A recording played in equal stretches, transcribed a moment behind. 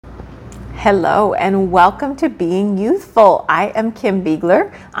Hello and welcome to Being Youthful. I am Kim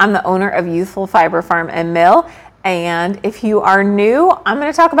Beigler. I'm the owner of Youthful Fiber Farm and Mill. And if you are new, I'm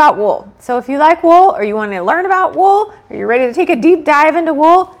going to talk about wool. So if you like wool or you want to learn about wool or you're ready to take a deep dive into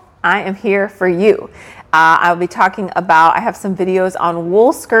wool, I am here for you. I'll be talking about, I have some videos on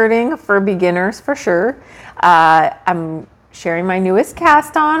wool skirting for beginners for sure. I'm sharing my newest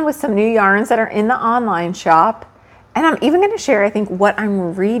cast on with some new yarns that are in the online shop. And I'm even going to share, I think, what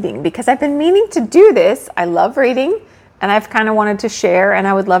I'm reading because I've been meaning to do this. I love reading and I've kind of wanted to share, and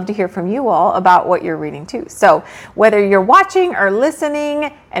I would love to hear from you all about what you're reading too. So whether you're watching or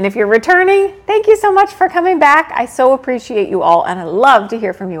listening, and if you're returning, thank you so much for coming back. I so appreciate you all and I love to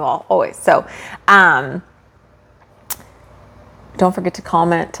hear from you all always. So don't forget to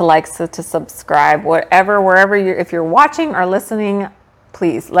comment, to like, to subscribe, whatever, wherever you're, if you're watching or listening,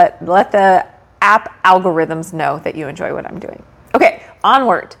 please let the app algorithms know that you enjoy what I'm doing. Okay,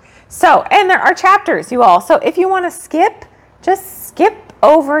 onward. So, and there are chapters, you all. So if you want to skip, just skip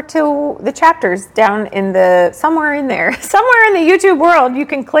over to the chapters down in the, somewhere in there, somewhere in the YouTube world, you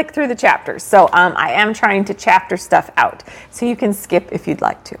can click through the chapters. So I am trying to chapter stuff out. So you can skip if you'd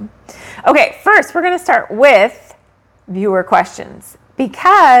like to. Okay, first we're going to start with viewer questions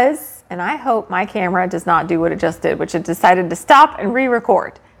because, and I hope my camera does not do what it just did, which it decided to stop and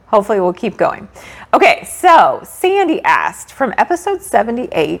re-record. Hopefully we'll keep going. Okay, so Sandy asked from episode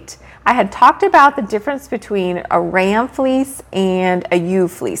 78, I had talked about the difference between a ram fleece and a ewe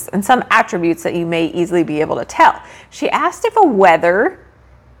fleece and some attributes that you may easily be able to tell. She asked if a wether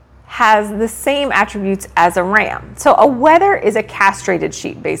has the same attributes as a ram. So a wether is a castrated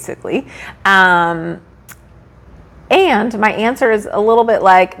sheep, basically. And my answer is a little bit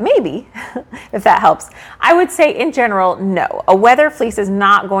like, maybe, if that helps. I would say in general, no. A wether fleece is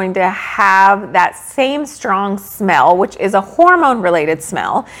not going to have that same strong smell, which is a hormone-related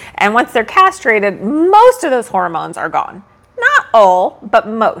smell. And once they're castrated, most of those hormones are gone. Not all, but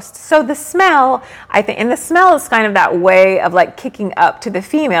most. So the smell, I think, and the smell is kind of that way of like kicking up to the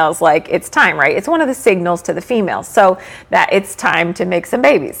females, like it's time, right? It's one of the signals to the females, so that it's time to make some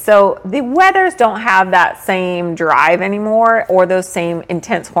babies. So the wethers don't have that same drive anymore or those same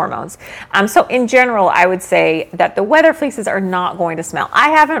intense hormones. So in general, I would say that the wether fleeces are not going to smell.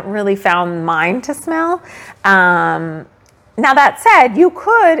 I haven't really found mine to smell. Now that said, you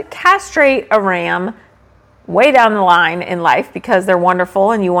could castrate a ram way down the line in life because they're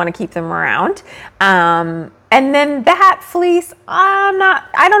wonderful and you want to keep them around. And then that fleece,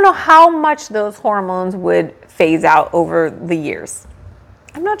 I don't know how much those hormones would phase out over the years.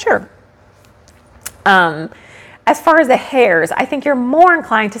 I'm not sure. As far as the hairs, I think you're more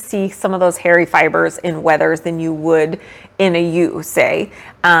inclined to see some of those hairy fibers in wethers than you would in a ewe, say,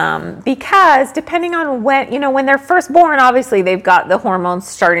 because depending on when they're first born, obviously they've got the hormones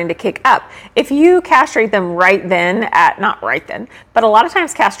starting to kick up. If you castrate them right then, not right then, but a lot of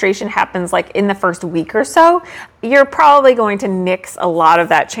times castration happens like in the first week or so, you're probably going to nix a lot of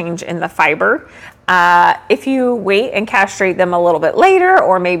that change in the fiber. If you wait and castrate them a little bit later,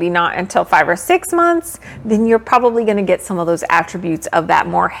 or maybe not until 5 or 6 months, then you're probably going to get some of those attributes of that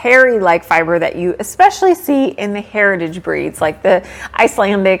more hairy-like fiber that you especially see in the heritage breeds, like the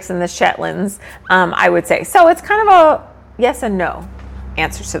Icelandics and the Shetlands, I would say. So it's kind of a yes and no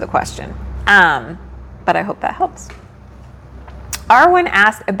answer to the question, but I hope that helps. Arwen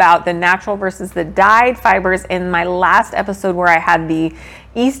asked about the natural versus the dyed fibers in my last episode where I had the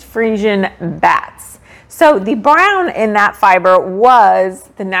East Frisian bats. So the brown in that fiber was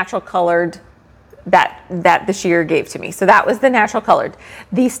the natural colored that the shearer gave to me. So that was the natural colored.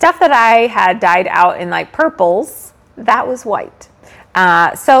 The stuff that I had dyed out in like purples, that was white.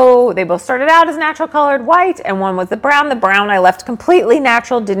 So they both started out as natural colored white, and one was the brown. The brown I left completely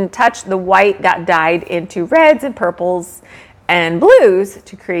natural, didn't touch. The white got dyed into reds and purples and blues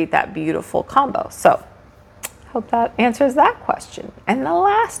to create that beautiful combo. So hope that answers that question. And the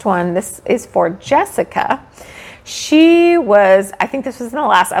last one, this is for Jessica. I think this was in the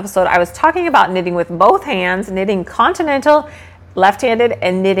last episode, I was talking about knitting with both hands, knitting continental, left-handed,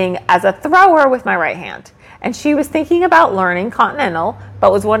 and knitting as a thrower with my right hand. And she was thinking about learning continental,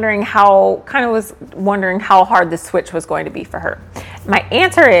 but was wondering how hard the switch was going to be for her. My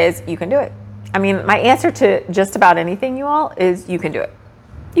answer is, you can do it. My answer to just about anything, you all, is you can do it.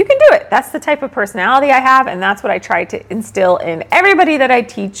 You can do it. That's the type of personality I have, and that's what I try to instill in everybody that I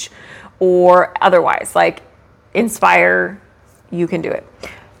teach or otherwise, like inspire, you can do it.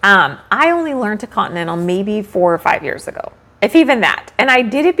 I only learned to continental maybe 4 or 5 years ago, if even that. And I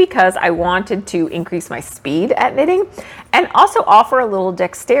did it because I wanted to increase my speed at knitting and also offer a little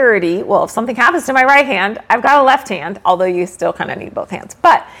dexterity. Well, if something happens to my right hand, I've got a left hand, although you still kind of need both hands.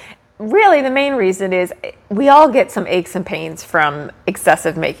 But really the main reason is we all get some aches and pains from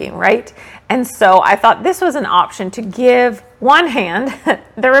excessive making, right? And so I thought this was an option to give one hand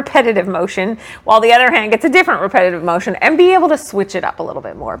the repetitive motion while the other hand gets a different repetitive motion and be able to switch it up a little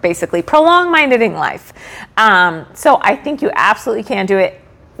bit more, basically prolong my knitting life. So I think you absolutely can do it.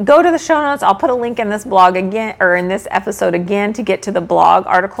 Go to the show notes. I'll put a link in this blog again, or in this episode again, to get to the blog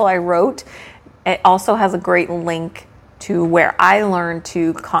article I wrote. It also has a great link to where I learned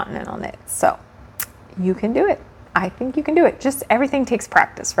to continental knit. So you can do it. I think you can do it. Just everything takes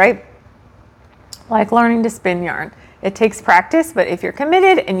practice, right? Like learning to spin yarn. It takes practice, but if you're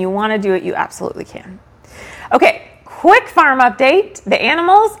committed and you want to do it, you absolutely can. Okay, quick farm update. The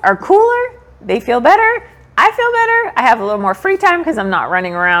animals are cooler. They feel better. I feel better. I have a little more free time because I'm not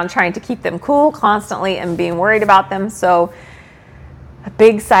running around trying to keep them cool constantly and being worried about them. So a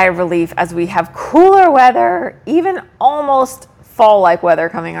big sigh of relief as we have cooler weather, even almost fall-like weather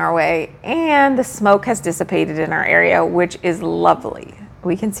coming our way, and the smoke has dissipated in our area, which is lovely.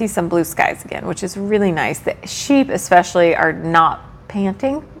 We can see some blue skies again, which is really nice. The sheep especially are not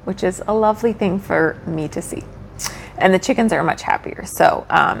panting, which is a lovely thing for me to see. And the chickens are much happier. So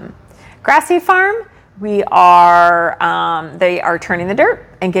Grass Seed Farm, they are turning the dirt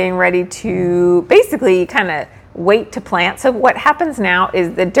and getting ready to basically kind of wait to plant. So what happens now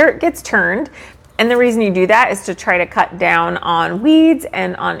is the dirt gets turned, and the reason you do that is to try to cut down on weeds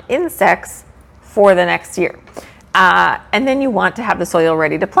and on insects for the next year. And then you want to have the soil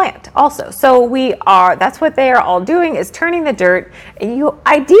ready to plant also. So that's what they are all doing, is turning the dirt. And you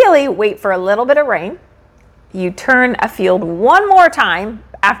ideally wait for a little bit of rain. You turn a field one more time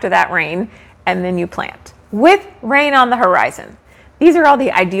after that rain, and then you plant with rain on the horizon. These are all the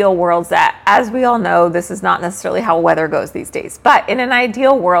ideal worlds that, as we all know, this is not necessarily how weather goes these days. But in an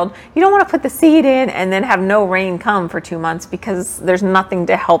ideal world, you don't want to put the seed in and then have no rain come for 2 months because there's nothing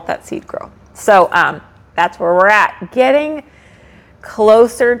to help that seed grow. So that's where we're at, getting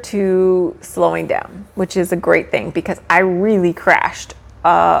closer to slowing down, which is a great thing because I really crashed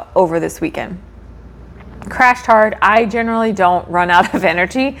over this weekend. Crashed hard. I generally don't run out of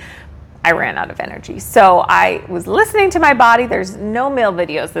energy. I ran out of energy. So I was listening to my body. There's no mill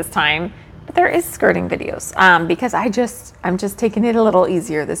videos this time, but there is skirting videos because I'm just taking it a little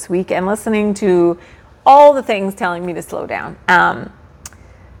easier this week and listening to all the things telling me to slow down.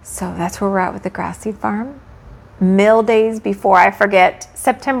 So that's where we're at with the Grass Seed Farm. Mill days, before I forget,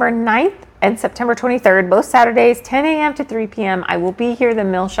 September 9th and September 23rd, both Saturdays, 10 a.m. to 3 p.m. I will be here. The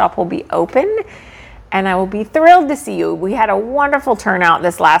mill shop will be open. And I will be thrilled to see you. We had a wonderful turnout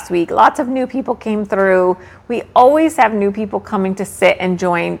this last week. Lots of new people came through. We always have new people coming to sit and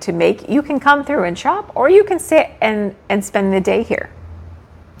join to make. You can come through and shop, or you can sit and spend the day here.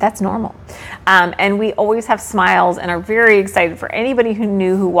 That's normal. And we always have smiles and are very excited for anybody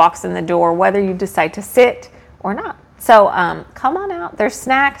who walks in the door, whether you decide to sit or not. So come on out. There's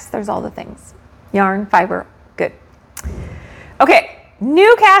snacks. There's all the things. Yarn, fiber, good. Okay,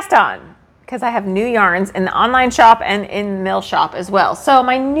 new cast on. Because I have new yarns in the online shop and in the mill shop as well. So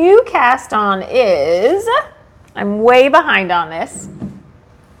my new cast on is, I'm way behind on this,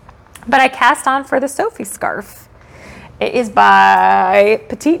 but I cast on for the Sophie scarf. It is by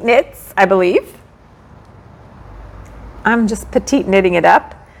Petite Knits, I believe. I'm just petite knitting it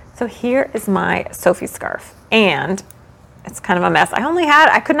up. So here is my Sophie scarf, and it's kind of a mess.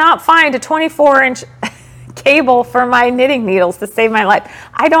 I could not find a 24-inch cable for my knitting needles to save my life.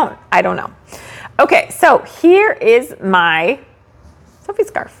 I don't know. Okay, so here is my Sophie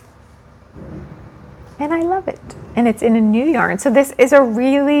scarf. And I love it. And it's in a new yarn. So this is a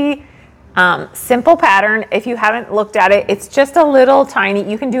really simple pattern. If you haven't looked at it, it's just a little tiny,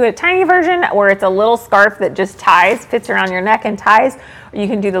 you can do a tiny version where it's a little scarf that just ties, fits around your neck and ties. Or you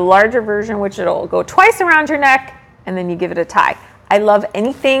can do the larger version, which it'll go twice around your neck and then you give it a tie. I love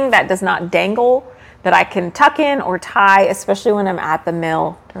anything that does not dangle, that I can tuck in or tie, especially when I'm at the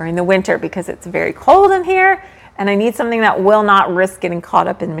mill during the winter because it's very cold in here and I need something that will not risk getting caught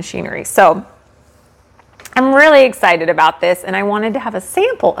up in machinery. So I'm really excited about this, and I wanted to have a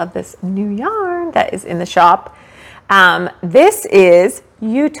sample of this new yarn that is in the shop. This is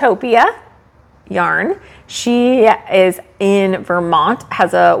Utopia yarn. She is in Vermont,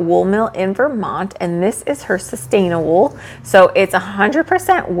 has a wool mill in Vermont, and this is her Sustainawool. So it's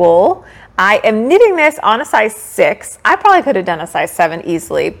 100% wool. I am knitting this on a size 6. I probably could have done a size 7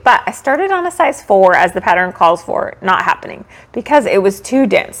 easily, but I started on a size 4 as the pattern calls for. Not happening because it was too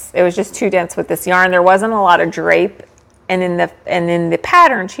dense. It was just too dense with this yarn. There wasn't a lot of drape, and in the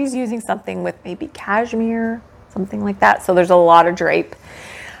pattern, she's using something with maybe cashmere, something like that. So there's a lot of drape.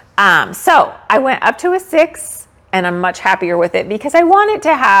 So I went up to a 6. and I'm much happier with it because I want it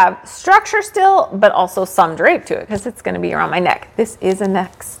to have structure still, but also some drape to it because it's going to be around my neck. This is a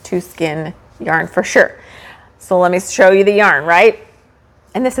next to skin yarn for sure. So let me show you the yarn, right?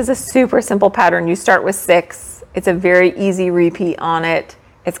 And this is a super simple pattern. You start with 6. It's a very easy repeat on it.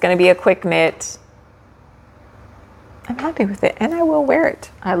 It's going to be a quick knit. I'm happy with it and I will wear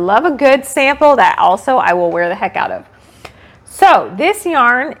it. I love a good sample that also I will wear the heck out of. So this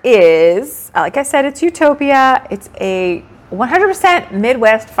yarn is, like I said, it's Utopia. It's a 100%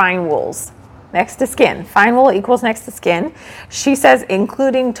 Midwest fine wools. Next to skin. Fine wool equals next to skin. She says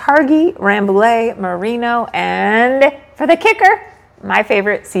including Targhee, Rambouillet, Merino, and for the kicker, my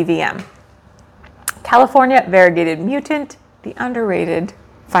favorite, CVM. California Variegated Mutant, the underrated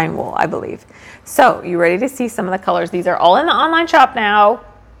fine wool, I believe. So you ready to see some of the colors? These are all in the online shop now.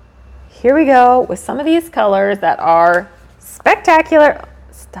 Here we go with some of these colors that are spectacular.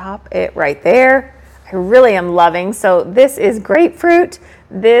 Stop it right there. I really am loving. So this is grapefruit.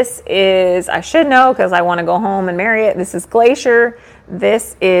 This is, I should know because I want to go home and marry it. This is glacier.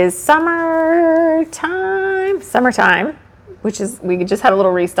 This is summertime, which is, we just had a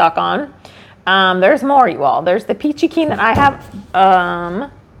little restock on. There's more, you all. There's the peachy keen that I have.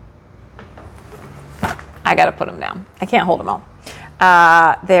 I got to put them down. I can't hold them all.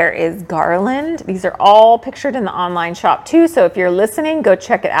 There is garland. These are all pictured in the online shop too. So if you're listening, go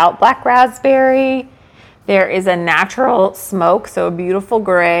check it out. Black raspberry. There is a natural smoke, so a beautiful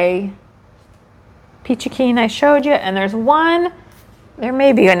gray. Peachy keen I showed you. And there's one, there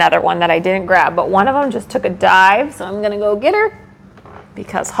may be another one that I didn't grab, but one of them just took a dive. So I'm going to go get her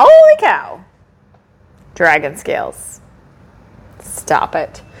because holy cow, dragon scales. Stop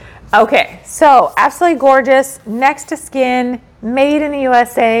it. Okay, so absolutely gorgeous. Next to skin, made in the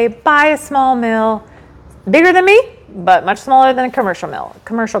USA by a small mill, bigger than me, but much smaller than a commercial mill,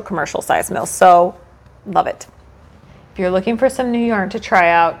 commercial size mill. So love it. If you're looking for some new yarn to try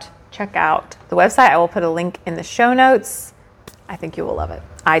out, check out the website. I will put a link in the show notes. I think you will love it.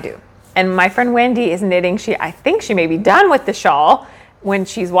 I do. And my friend Wendy is knitting. I think she may be done with the shawl when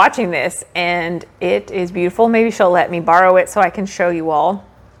she's watching this, and it is beautiful. Maybe she'll let me borrow it so I can show you all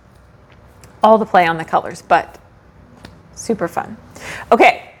the play on the colors, but super fun.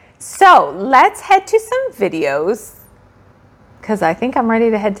 Okay, so let's head to some videos because I think I'm ready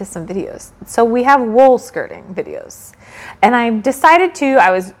to head to some videos. So we have wool skirting videos. And I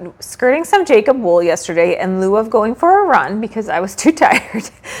was skirting some Jacob wool yesterday in lieu of going for a run because I was too tired.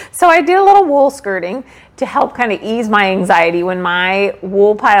 So I did a little wool skirting to help kind of ease my anxiety. When my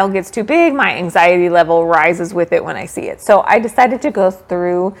wool pile gets too big, my anxiety level rises with it when I see it. So I decided to go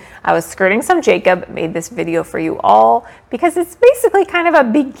through, I was skirting some Jacob, made this video for you all because it's basically kind of a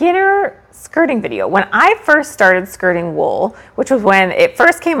beginner skirting video. When I first started skirting wool, which was when it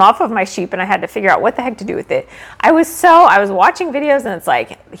first came off of my sheep and I had to figure out what the heck to do with it, I was watching videos and it's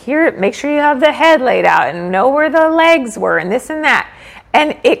like, here, make sure you have the head laid out and know where the legs were and this and that.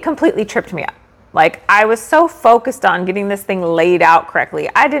 And it completely tripped me up. Like I was so focused on getting this thing laid out correctly.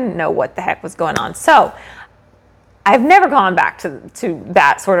 I didn't know what the heck was going on. So I've never gone back to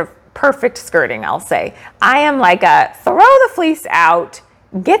that sort of perfect skirting, I'll say. I am like a throw the fleece out,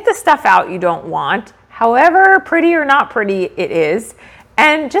 get the stuff out you don't want, however pretty or not pretty it is,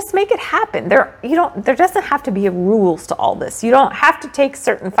 and just make it happen. There doesn't have to be rules to all this. You don't have to take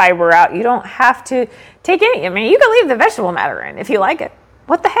certain fiber out. You don't have to take any. I mean, you can leave the vegetable matter in if you like it.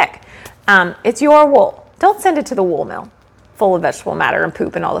 What the heck? It's your wool. Don't send it to the wool mill full of vegetable matter and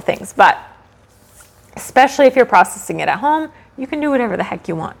poop and all the things. But especially if you're processing it at home, you can do whatever the heck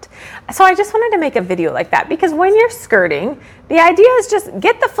you want. So I just wanted to make a video like that because when you're skirting, the idea is just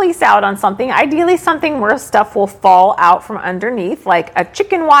get the fleece out on something, ideally something where stuff will fall out from underneath, like a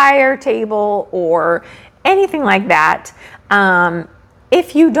chicken wire table or anything like that.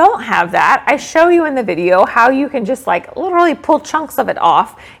 If you don't have that, I show you in the video how you can just like literally pull chunks of it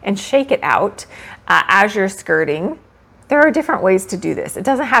off and shake it out as you're skirting. There are different ways to do this. It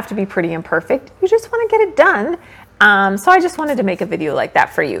doesn't have to be pretty and perfect. You just want to get it done. So I just wanted to make a video like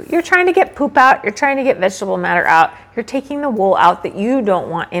that for you. You're trying to get poop out. You're trying to get vegetable matter out. You're taking the wool out that you don't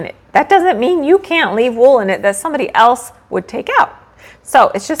want in it. That doesn't mean you can't leave wool in it that somebody else would take out.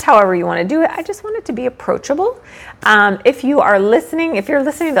 So it's just however you want to do it. I just want it to be approachable. If you're listening to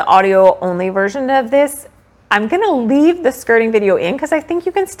the audio only version of this, I'm going to leave the skirting video in because I think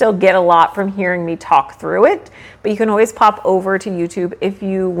you can still get a lot from hearing me talk through it. But you can always pop over to YouTube if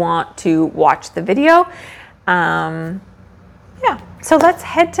you want to watch the video. Yeah, so let's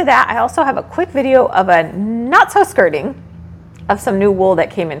head to that. I also have a quick video of a not so skirting of some new wool that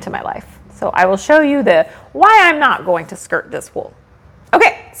came into my life. So I will show you why I'm not going to skirt this wool.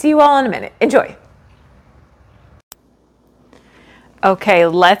 Okay, see you all in a minute. Enjoy. Okay,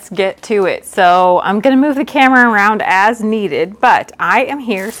 let's get to it. So I'm going to move the camera around as needed, but I am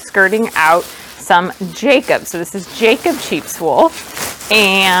here skirting out some Jacob. So this is Jacob sheep's wool,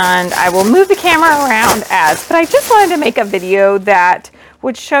 and I will move the camera around but I just wanted to make a video that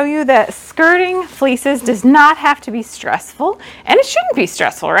would show you that skirting fleeces does not have to be stressful, and it shouldn't be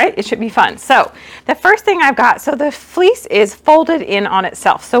stressful, right? It should be fun. So the first thing I've got, so the fleece is folded in on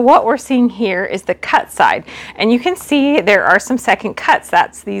itself. So what we're seeing here is the cut side, and you can see there are some second cuts.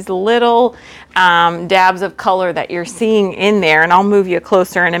 That's these little dabs of color that you're seeing in there, and I'll move you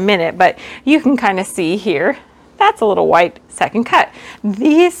closer in a minute, but you can kind of see here, that's a little white second cut.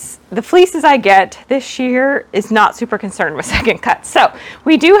 The fleeces I get this year is not super concerned with second cuts. So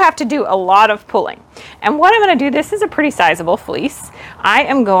we do have to do a lot of pulling. And what I'm going to do, this is a pretty sizable fleece. I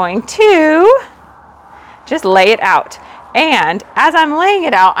am going to just lay it out. And as I'm laying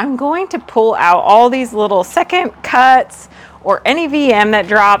it out, I'm going to pull out all these little second cuts or any VM that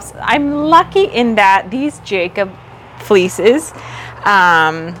drops. I'm lucky in that these Jacob fleeces,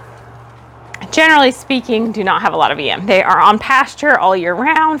 generally speaking, do not have a lot of VM. They are on pasture all year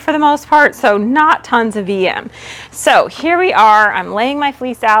round for the most part, so not tons of VM. So here we are, I'm laying my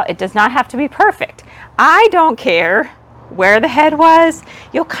fleece out. It does not have to be perfect. I don't care where the head was.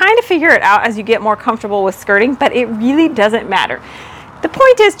 You'll kind of figure it out as you get more comfortable with skirting, but it really doesn't matter. The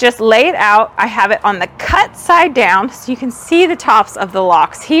point is just lay it out. I have it on the cut side down so you can see the tops of the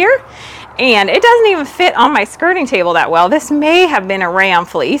locks here. And it doesn't even fit on my skirting table that well. This may have been a rayon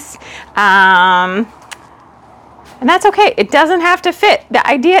fleece. And that's okay. It doesn't have to fit. The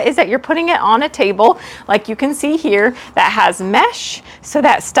idea is that you're putting it on a table, like you can see here, that has mesh so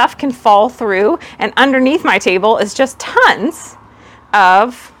that stuff can fall through. And underneath my table is just tons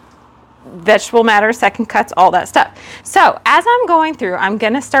of vegetable matter, second cuts, all that stuff. So as I'm going through, I'm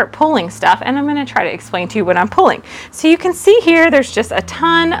going to start pulling stuff, and I'm going to try to explain to you what I'm pulling. So you can see here, there's just a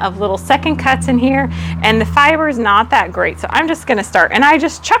ton of little second cuts in here, and the fiber is not that great. So I'm just going to start, and I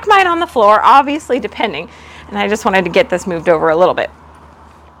just chuck mine on the floor, obviously depending, and I just wanted to get this moved over a little bit.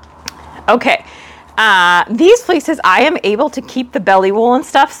 Okay. These fleeces, I am able to keep the belly wool and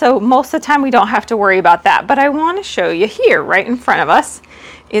stuff, so most of the time we don't have to worry about that. But I want to show you here, right in front of us,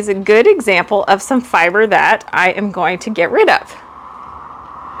 is a good example of some fiber that I am going to get rid of.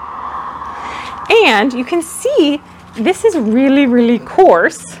 And you can see this is really, really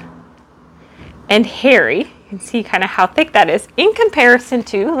coarse and hairy. You can see kind of how thick that is in comparison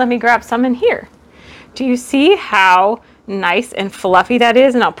to, let me grab some in here. Do you see how nice and fluffy that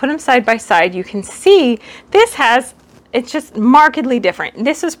is? And I'll put them side by side. You can see this has, it's just markedly different.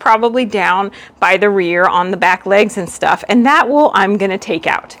 This is probably down by the rear on the back legs and stuff, and that wool I'm going to take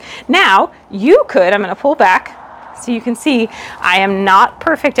out. Now you could, I'm going to pull back so you can see I am not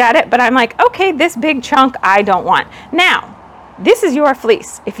perfect at it, but I'm like, okay, this big chunk I don't want. Now this is your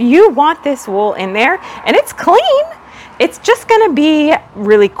fleece. If you want this wool in there and it's clean, it's just going to be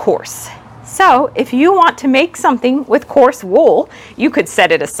really coarse. So if you want to make something with coarse wool, you could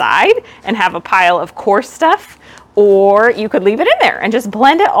set it aside and have a pile of coarse stuff, or you could leave it in there and just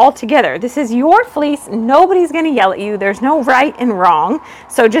blend it all together. This is your fleece. Nobody's going to yell at you. There's no right and wrong.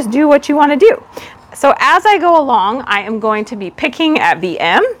 So just do what you want to do. So as I go along, I am going to be picking at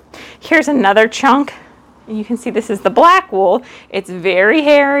VM. Here's another chunk. You can see this is the black wool. It's very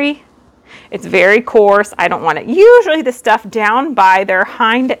hairy. It's very coarse. I don't want it. Usually the stuff down by their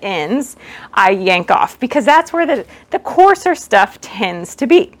hind ends, I yank off because that's where the coarser stuff tends to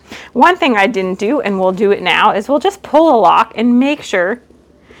be. One thing I didn't do, and we'll do it now, is we'll just pull a lock and make sure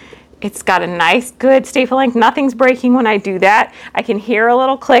it's got a nice, good staple length. Nothing's breaking when I do that. I can hear a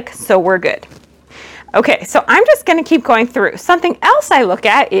little click, so we're good. Okay, so I'm just going to keep going through. Something else I look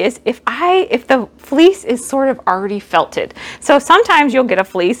at is if the fleece is sort of already felted. So sometimes you'll get a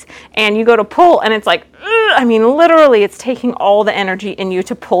fleece and you go to pull and it's like, I mean, literally it's taking all the energy in you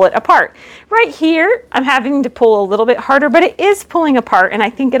to pull it apart. Right here, I'm having to pull a little bit harder, but it is pulling apart and I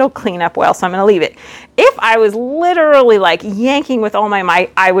think it'll clean up well, so I'm going to leave it. If I was literally like yanking with all my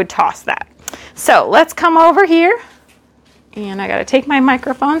might, I would toss that. So let's come over here, and I got to take my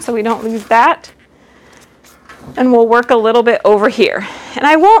microphone so we don't lose that. And we'll work a little bit over here. And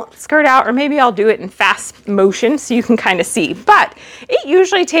I won't skirt out, or maybe I'll do it in fast motion so you can kind of see. But it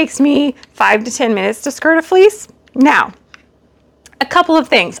usually takes me 5 to 10 minutes to skirt a fleece. Now, a couple of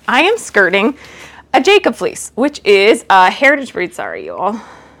things. I am skirting a Jacob fleece, which is a heritage breed. Sorry, you all.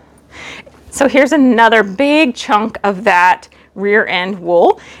 So here's another big chunk of that rear end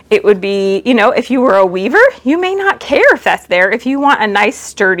wool. It would be, you know, if you were a weaver, you may not care if that's there. If you want a nice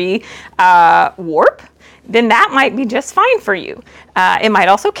sturdy warp, then that might be just fine for you. It might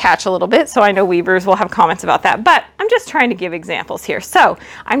also catch a little bit, so I know weavers will have comments about that, but I'm just trying to give examples here. So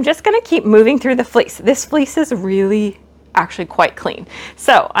I'm just going to keep moving through the fleece. This fleece is really actually quite clean.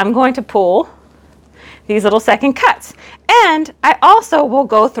 So I'm going to pull these little second cuts. And I also will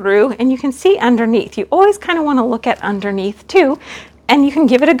go through, and you can see underneath. You always kind of want to look at underneath too, and you can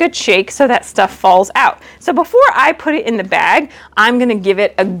give it a good shake so that stuff falls out. So before I put it in the bag, I'm going to give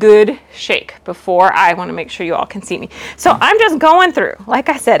it a good shake before I want to make sure you all can see me. So I'm just going through. Like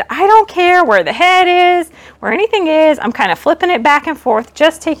I said, I don't care where the head is, where anything is. I'm kind of flipping it back and forth,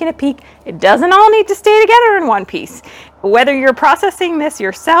 just taking a peek. It doesn't all need to stay together in one piece. Whether you're processing this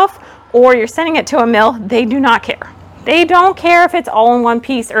yourself or you're sending it to a mill, they do not care. They don't care if it's all in one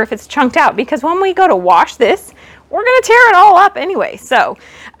piece or if it's chunked out, because when we go to wash this, we're going to tear it all up anyway. So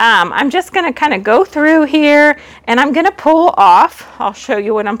I'm just going to kind of go through here, and I'm going to pull off. I'll show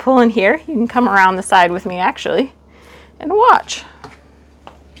you what I'm pulling here. You can come around the side with me actually and watch.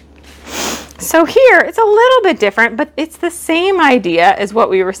 So here it's a little bit different, but it's the same idea as what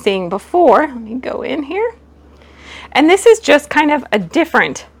we were seeing before. Let me go in here. And this is just kind of a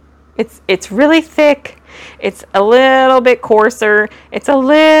different, it's really thick. It's a little bit coarser. It's a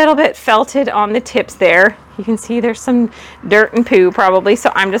little bit felted on the tips there. You can see there's some dirt and poo probably,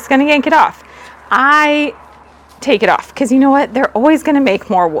 so I'm just going to yank it off. I take it off because you know what? They're always going to make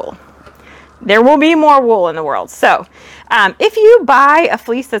more wool. There will be more wool in the world. So if you buy a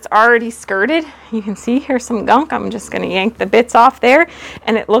fleece that's already skirted, you can see here's some gunk. I'm just going to yank the bits off there,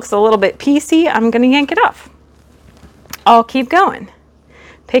 and it looks a little bit piecey. I'm going to yank it off. I'll keep going.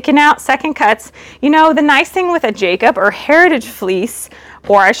 Picking out second cuts. You know, the nice thing with a Jacob or Heritage fleece,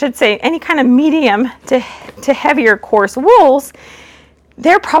 or I should say any kind of medium to heavier coarse wools,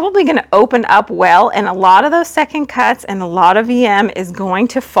 they're probably going to open up well, and a lot of those second cuts and a lot of VM is going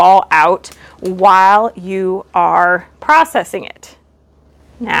to fall out while you are processing it.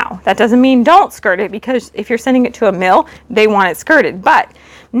 Now, that doesn't mean don't skirt it, because if you're sending it to a mill, they want it skirted, but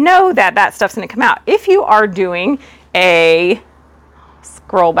know that that stuff's going to come out. If you are doing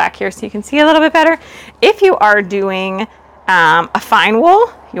scroll back here so you can see a little bit better. If you are doing a fine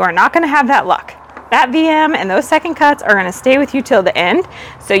wool, you are not going to have that luck. That VM and those second cuts are going to stay with you till the end,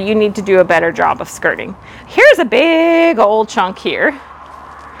 so you need to do a better job of skirting. Here's a big old chunk here,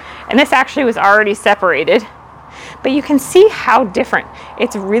 and this actually was already separated, but you can see how different.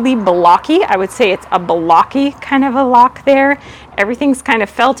 It's really blocky. I would say it's a blocky kind of a lock there. Everything's kind of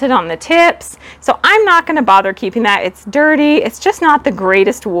felted on the tips. So I'm not going to bother keeping that. It's dirty. It's just not the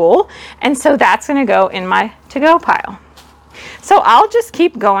greatest wool. And so that's going to go in my to-go pile. So I'll just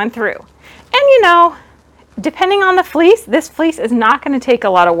keep going through. And you know, depending on the fleece, this fleece is not going to take a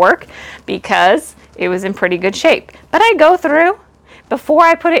lot of work because it was in pretty good shape. But I go through. Before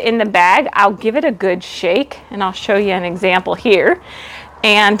I put it in the bag, I'll give it a good shake, and I'll show you an example here.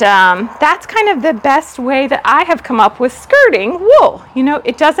 And that's kind of the best way that I have come up with skirting wool. You know,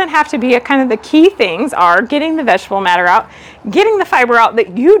 it doesn't have to be the key things are getting the vegetable matter out, getting the fiber out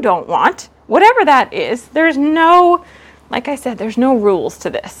that you don't want, whatever that is. There's no, like I said, there's no rules to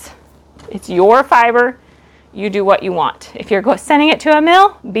this. It's your fiber. You do what you want. If you're sending it to a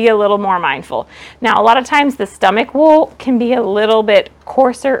mill, be a little more mindful. Now, a lot of times the stomach wool can be a little bit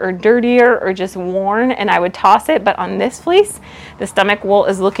coarser or dirtier or just worn, and I would toss it. But on this fleece, the stomach wool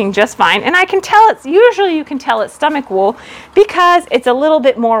is looking just fine. And I can tell usually you can tell it's stomach wool because it's a little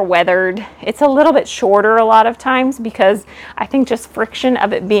bit more weathered. It's a little bit shorter a lot of times because I think just friction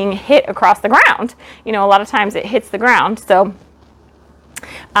of it being hit across the ground. You know, a lot of times it hits the ground. So,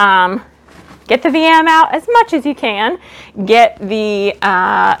 get the VM out as much as you can. Get the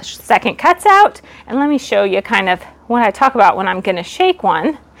second cuts out. And let me show you kind of what I talk about when I'm going to shake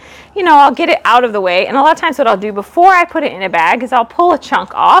one. You know, I'll get it out of the way. And a lot of times what I'll do before I put it in a bag is I'll pull a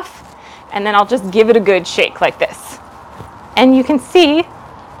chunk off. And then I'll just give it a good shake like this. And you can see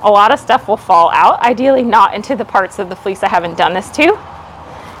a lot of stuff will fall out. Ideally not into the parts of the fleece I haven't done this to.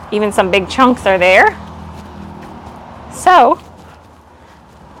 Even some big chunks are there. So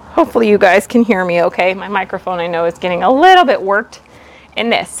hopefully you guys can hear me okay. My microphone, I know, is getting a little bit worked in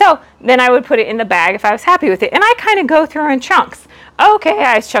this. So then I would put it in the bag if I was happy with it. And I kind of go through in chunks. Okay,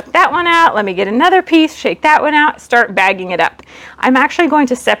 I chucked that one out. Let me get another piece, shake that one out, start bagging it up. I'm actually going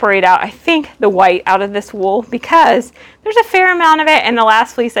to separate out, I think, the white out of this wool because there's a fair amount of it. And the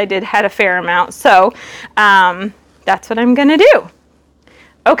last fleece I did had a fair amount. So that's what I'm going to do.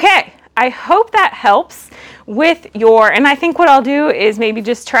 Okay, I hope that helps with and I think what I'll do is maybe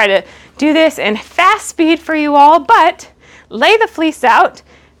just try to do this in fast speed for you all, but lay the fleece out.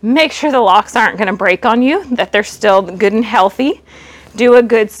 Make sure the locks aren't going to break on you, that they're still good and healthy. Do a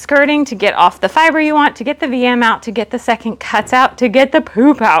good skirting to get off the fiber you want, to get the VM out, to get the second cuts out, to get the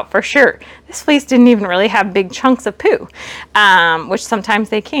poop out for sure. This fleece didn't even really have big chunks of poo, which sometimes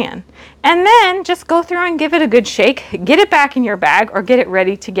they can. And then just go through and give it a good shake, get it back in your bag or get it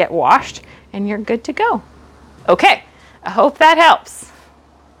ready to get washed, and you're good to go. Okay, I hope that helps.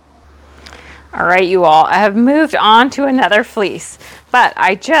 All right, you all, I have moved on to another fleece, but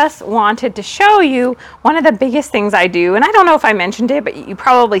I just wanted to show you one of the biggest things I do, and I don't know if I mentioned it, but you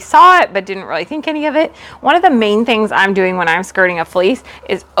probably saw it, but didn't really think any of it. One of the main things I'm doing when I'm skirting a fleece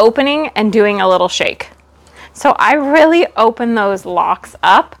is opening and doing a little shake. So I really open those locks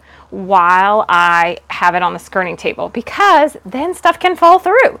up while I have it on the skirting table, because then stuff can fall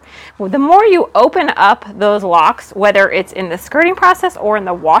through. The more you open up those locks, whether it's in the skirting process or in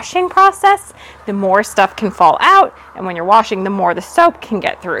the washing process, the more stuff can fall out, and when you're washing, the more the soap can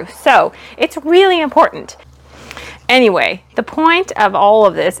get through. So it's really important. Anyway, the point of all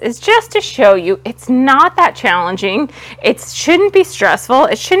of this is just to show you it's not that challenging. It shouldn't be stressful.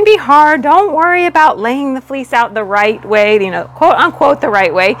 It shouldn't be hard. Don't worry about laying the fleece out the right way, quote unquote the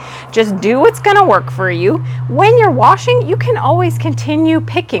right way. Just do what's going to work for you. When you're washing, you can always continue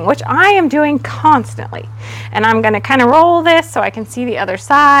picking, which I am doing constantly. And I'm going to kind of roll this so I can see the other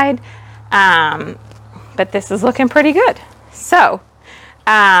side. But this is looking pretty good. So,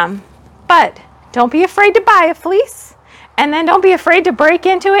 but don't be afraid to buy a fleece, and then don't be afraid to break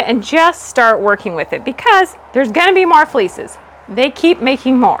into it and just start working with it, because there's going to be more fleeces. They keep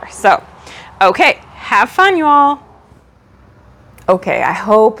making more. So, okay, have fun, you all. Okay, I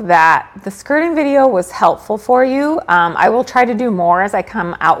hope that the skirting video was helpful for you. I will try to do more as I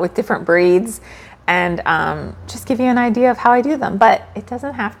come out with different breeds and just give you an idea of how I do them. But it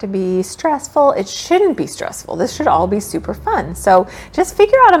doesn't have to be stressful. It shouldn't be stressful. This should all be super fun. So just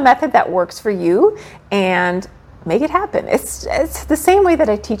figure out a method that works for you and make it happen. It's the same way that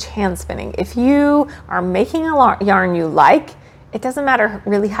I teach hand spinning. If you are making a yarn you like, it doesn't matter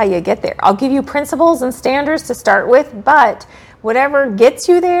really how you get there. I'll give you principles and standards to start with, but whatever gets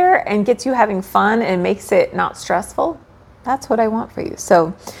you there and gets you having fun and makes it not stressful, that's what I want for you.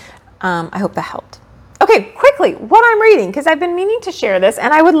 So I hope that helped. Okay, quickly, what I'm reading, because I've been meaning to share this,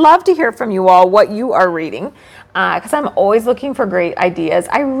 and I would love to hear from you all what you are reading, because I'm always looking for great ideas.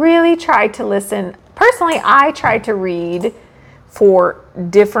 I really try to listen. Personally, I try to read for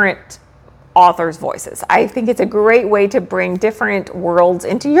different authors' voices. I think it's a great way to bring different worlds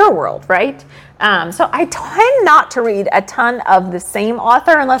into your world, right? So I tend not to read a ton of the same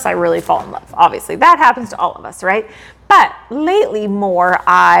author unless I really fall in love. Obviously, that happens to all of us, right? But lately more,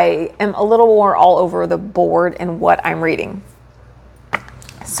 I am a little more all over the board in what I'm reading.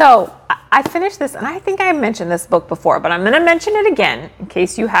 So I finished this, and I think I mentioned this book before, but I'm going to mention it again in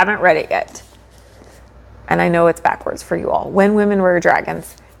case you haven't read it yet. And I know it's backwards for you all. When Women Were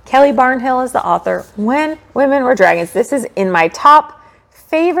Dragons. Kelly Barnhill is the author. When Women Were Dragons. This is in my top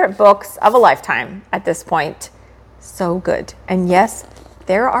favorite books of a lifetime at this point. So good. And yes,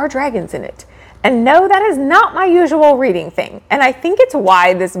 there are dragons in it. And no, that is not my usual reading thing. And I think it's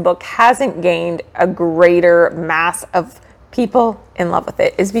why this book hasn't gained a greater mass of people in love with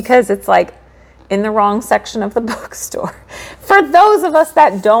it, is because it's like in the wrong section of the bookstore. For those of us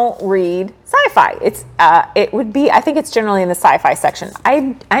that don't read sci-fi, it would be, I think it's generally in the sci-fi section.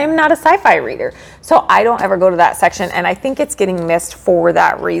 I am not a sci-fi reader, so I don't ever go to that section, and I think it's getting missed for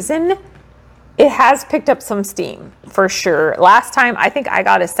that reason. It has picked up some steam, for sure. Last time, I think I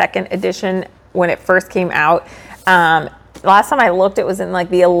got a second edition when it first came out. Last time I looked, it was in like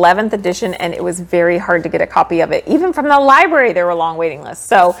the 11th edition, and it was very hard to get a copy of it. Even from the library, there were long waiting lists.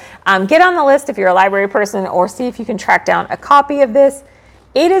 So get on the list if you're a library person, or see if you can track down a copy of this.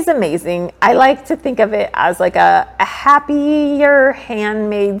 It is amazing. I like to think of it as like a happier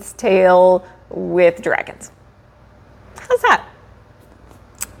Handmaid's Tale with dragons. How's that?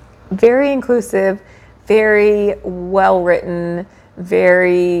 Very inclusive, very well written,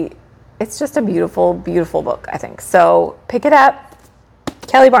 it's just a beautiful, beautiful book, I think. So pick it up.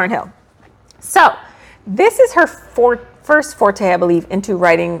 Kelly Barnhill. So this is her first forte, I believe, into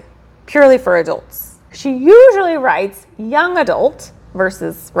writing purely for adults. She usually writes young adult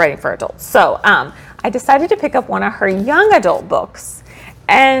versus writing for adults. So I decided to pick up one of her young adult books.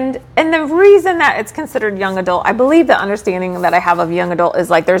 And the reason that it's considered young adult, I believe the understanding that I have of young adult is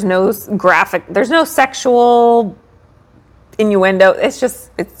like there's no sexual innuendo.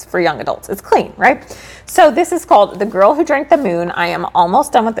 It's for young adults. It's clean, right? So this is called The Girl Who Drank the Moon. I am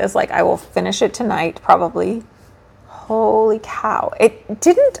almost done with this. Like, I will finish it tonight, probably. holy cow. It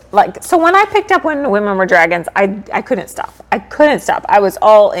didn't so when I picked up When Women Were Dragons, I couldn't stop. I was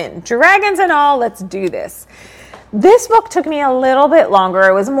all in. Dragons and all, let's do this. This book took me a little bit longer.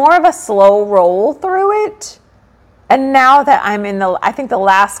 It was more of a slow roll through it. And now that I'm in I think the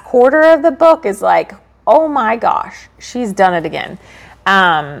last quarter of the book is like, oh my gosh, she's done it again.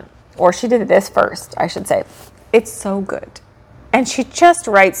 Or she did this first, I should say. It's so good. And she just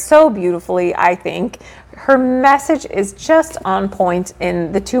writes so beautifully, I think. Her message is just on point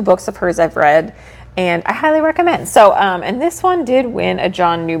in the 2 books of hers I've read, and I highly recommend. So, and this one did win a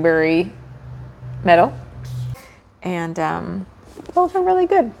John Newbery medal, and those are really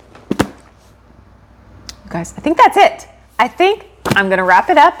good. Guys, I think that's it. I think I'm going to wrap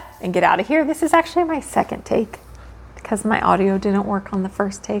it up and get out of here. This is actually my second take because my audio didn't work on the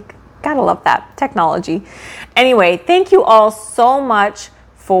first take. Gotta love that technology. Anyway, thank you all so much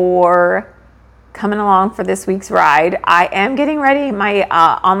for coming along for this week's ride. I am getting ready. My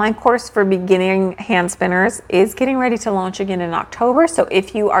online course for beginning hand spinners is getting ready to launch again in October. So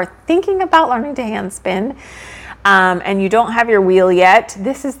if you are thinking about learning to hand spin and you don't have your wheel yet,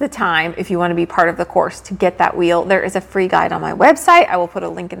 this is the time if you want to be part of the course to get that wheel. There is a free guide on my website. I will put a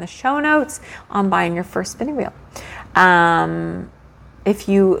link in the show notes on buying your first spinning wheel. If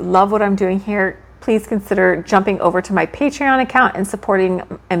you love what I'm doing here, please consider jumping over to my Patreon account and supporting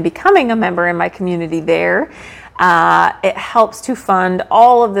and becoming a member in my community there. It helps to fund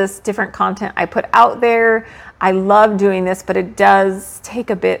all of this different content I put out there. I love doing this, but it does take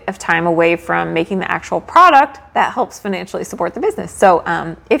a bit of time away from making the actual product that helps financially support the business.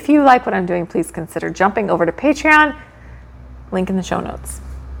 So if you like what I'm doing, please consider jumping over to Patreon. Link in the show notes.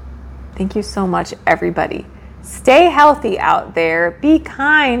 Thank you so much, everybody. Stay healthy out there. Be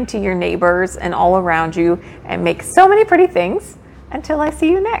kind to your neighbors and all around you, and make so many pretty things. Until I see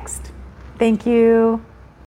you next. Thank you.